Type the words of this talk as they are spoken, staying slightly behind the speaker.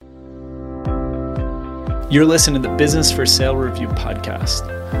You're listening to the Business for Sale Review podcast.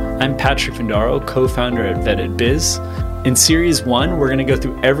 I'm Patrick Findaro, co-founder at Vetted Biz. In Series 1, we're going to go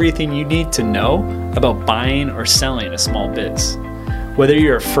through everything you need to know about buying or selling a small biz. Whether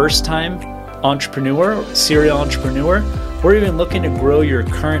you're a first-time entrepreneur, serial entrepreneur, or even looking to grow your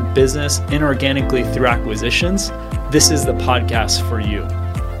current business inorganically through acquisitions, this is the podcast for you.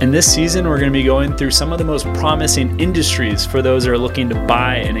 In this season, we're going to be going through some of the most promising industries for those that are looking to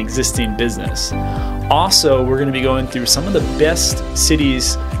buy an existing business. Also, we're going to be going through some of the best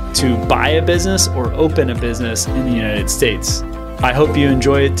cities to buy a business or open a business in the United States. I hope you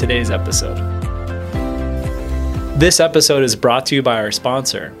enjoyed today's episode. This episode is brought to you by our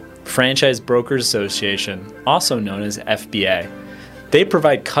sponsor, Franchise Brokers Association, also known as FBA. They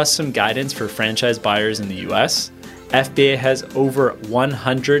provide custom guidance for franchise buyers in the US. FBA has over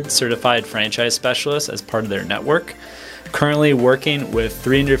 100 certified franchise specialists as part of their network, currently working with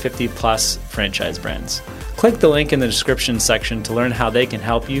 350 plus franchise brands. Click the link in the description section to learn how they can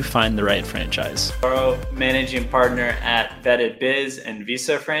help you find the right franchise. Managing partner at Vetted Biz and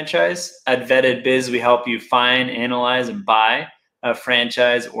Visa Franchise. At Vetted Biz, we help you find, analyze, and buy a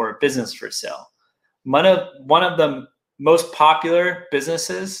franchise or a business for sale. One of the most popular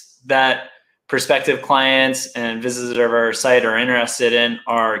businesses that prospective clients and visitors of our site are interested in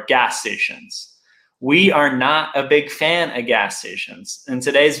are gas stations. We are not a big fan of gas stations. In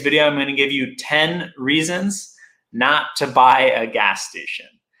today's video, I'm going to give you 10 reasons not to buy a gas station.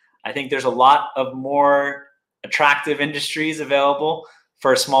 I think there's a lot of more attractive industries available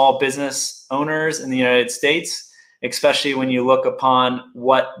for small business owners in the United States, especially when you look upon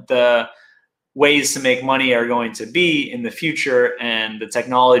what the ways to make money are going to be in the future and the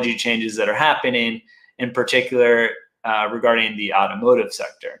technology changes that are happening, in particular regarding the automotive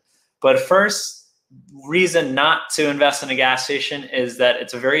sector. But first, reason not to invest in a gas station is that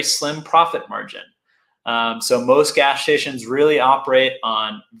it's a very slim profit margin. So most gas stations really operate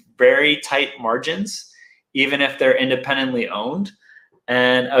on very tight margins, even if they're independently owned.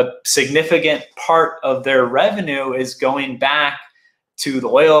 And a significant part of their revenue is going back to the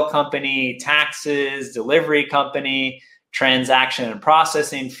oil company, taxes, delivery company, transaction and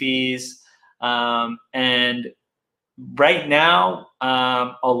processing fees. And right now,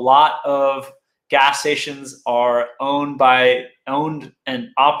 a lot of gas stations are owned and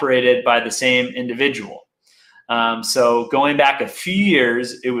operated by the same individual. So going back a few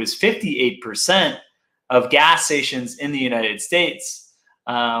years, it was 58% of gas stations in the United States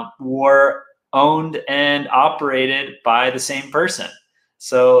were owned and operated by the same person.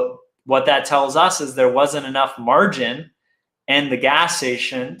 So what that tells us is there wasn't enough margin in the gas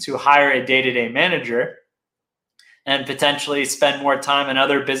station to hire a day-to-day manager and potentially spend more time on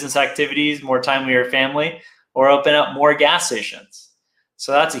other business activities, more time with your family, or open up more gas stations.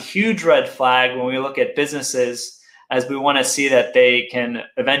 So that's a huge red flag when we look at businesses, as we want to see that they can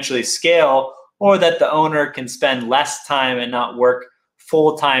eventually scale, or that the owner can spend less time and not work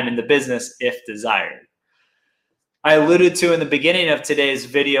full-time in the business if desired. I alluded to in the beginning of today's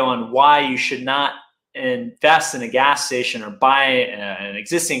video on why you should not invest in a gas station or buy an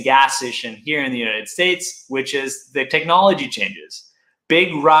existing gas station here in the United States, which is the technology changes.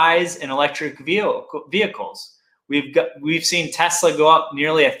 Big rise in electric vehicles. We've seen Tesla go up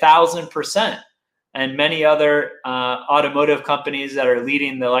nearly 1,000%, and many other automotive companies that are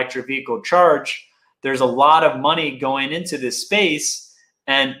leading the electric vehicle charge. There's a lot of money going into this space.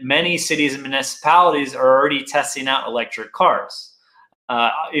 And many cities and municipalities are already testing out electric cars,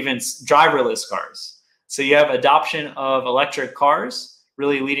 even driverless cars. So you have adoption of electric cars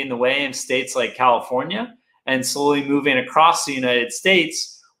really leading the way in states like California, and slowly moving across the United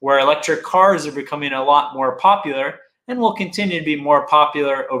States, where electric cars are becoming a lot more popular and will continue to be more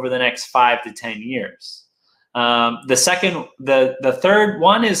popular over the next 5 to 10 years. The third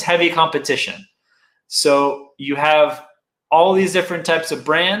one is heavy competition. So you have all these different types of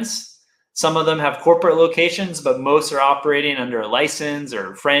brands. Some of them have corporate locations, but most are operating under a license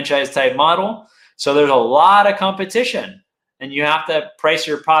or franchise type model. So there's a lot of competition, and you have to price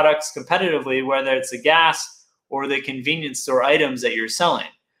your products competitively, whether it's the gas or the convenience store items that you're selling.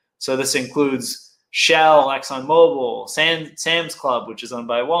 So this includes Shell, ExxonMobil, Sam's Club, which is owned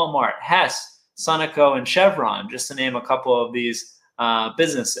by Walmart, Hess, Sunoco, and Chevron, just to name a couple of these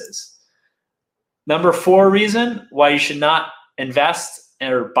businesses. Number 4 reason why you should not invest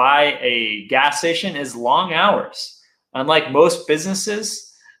or buy a gas station is long hours. Unlike most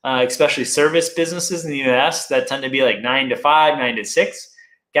businesses, especially service businesses in the US that tend to be like 9 to 5, 9 to 6,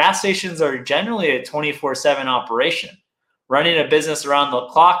 gas stations are generally a 24/7 operation. Running a business around the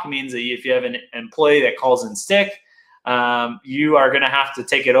clock means that if you have an employee that calls in sick, you are going to have to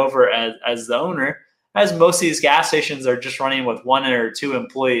take it over as the owner as most of these gas stations are just running with 1 or 2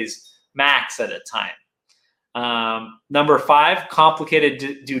 employees max at a time. Number 5,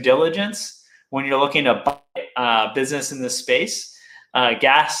 complicated due diligence. When you're looking to buy business in this space,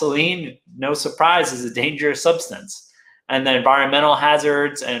 gasoline, no surprise, is a dangerous substance. And the environmental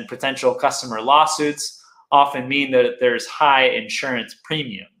hazards and potential customer lawsuits often mean that there's high insurance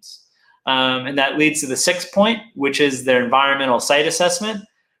premiums. And that leads to the 6th point, which is their environmental site assessment.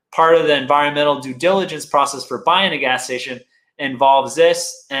 Part of the environmental due diligence process for buying a gas station involves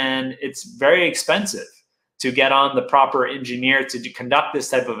this, and it's very expensive to get on the proper engineer to conduct this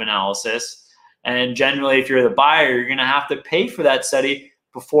type of analysis. And generally, if you're the buyer, you're going to have to pay for that study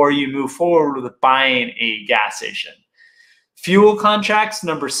before you move forward with buying a gas station. Fuel contracts,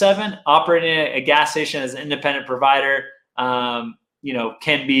 number 7, operating a gas station as an independent provider,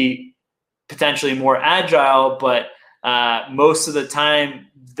 can be potentially more agile, but most of the time,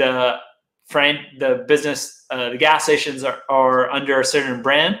 the gas stations are under a certain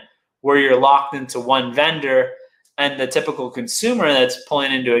brand where you're locked into one vendor, and the typical consumer that's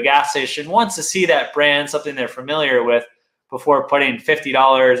pulling into a gas station wants to see that brand, something they're familiar with, before putting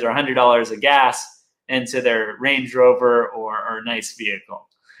 $50 or $100 of gas into their Range Rover or nice vehicle.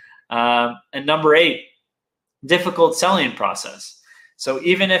 And number 8, difficult selling process. So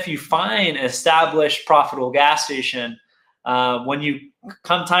even if you find an established profitable gas station, when you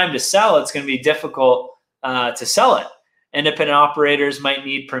come time to sell, it's going to be difficult to sell it. Independent operators might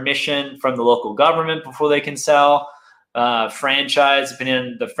need permission from the local government before they can sell. Franchise, depending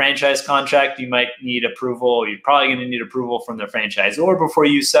on the franchise contract, you might need approval. You're probably going to need approval from the franchisor before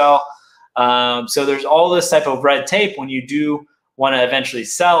you sell. So there's all this type of red tape when you do want to eventually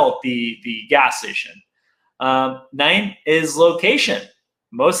sell the gas station. 9 is location.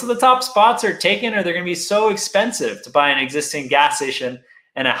 Most of the top spots are taken, or they're going to be so expensive to buy an existing gas station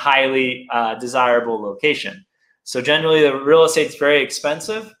in a highly desirable location. So generally, the real estate's very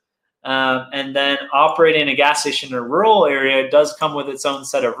expensive. And then operating a gas station in a rural area does come with its own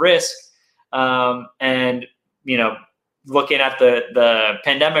set of risks. And, looking at the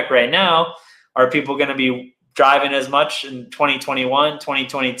pandemic right now, are people going to be driving as much in 2021,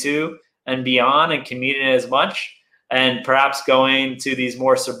 2022 and beyond, and commuting as much, and perhaps going to these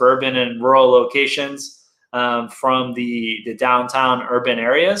more suburban and rural locations from the downtown urban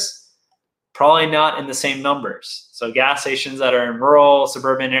areas? Probably not in the same numbers. So gas stations that are in rural,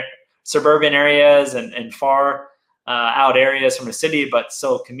 suburban areas and far out areas from a city, but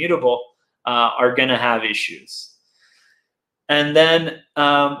still commutable, are going to have issues. And then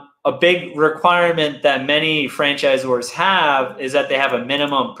a big requirement that many franchisors have is that they have a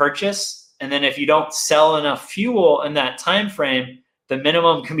minimum purchase. And then if you don't sell enough fuel in that time frame, the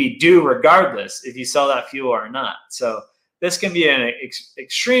minimum can be due regardless if you sell that fuel or not. So this can be an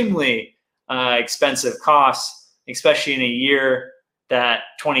extremely expensive cost, especially in a year that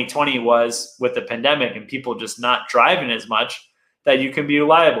 2020 was with the pandemic and people just not driving as much, that you can be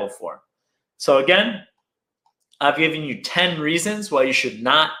liable for. So again, I've given you 10 reasons why you should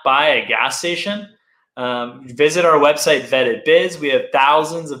not buy a gas station. Visit our website, Vetted Biz. We have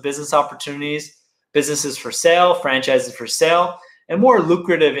thousands of business opportunities, businesses for sale, franchises for sale, and more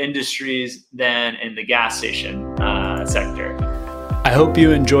lucrative industries than in the gas station sector. I hope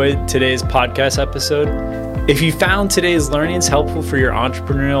you enjoyed today's podcast episode. If you found today's learnings helpful for your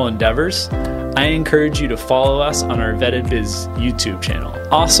entrepreneurial endeavors, I encourage you to follow us on our Vetted Biz YouTube channel.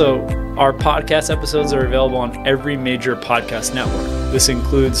 Also, our podcast episodes are available on every major podcast network. This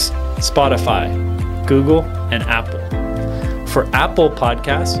includes Spotify, Google, and Apple. For Apple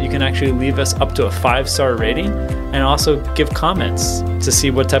Podcasts, you can actually leave us up to a 5-star rating and also give comments to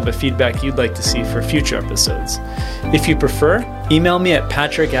see what type of feedback you'd like to see for future episodes. If you prefer, email me at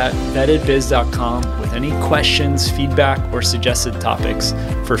patrick@vettedbiz.com with any questions, feedback, or suggested topics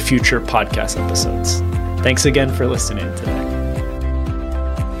for future podcast episodes. Thanks again for listening today.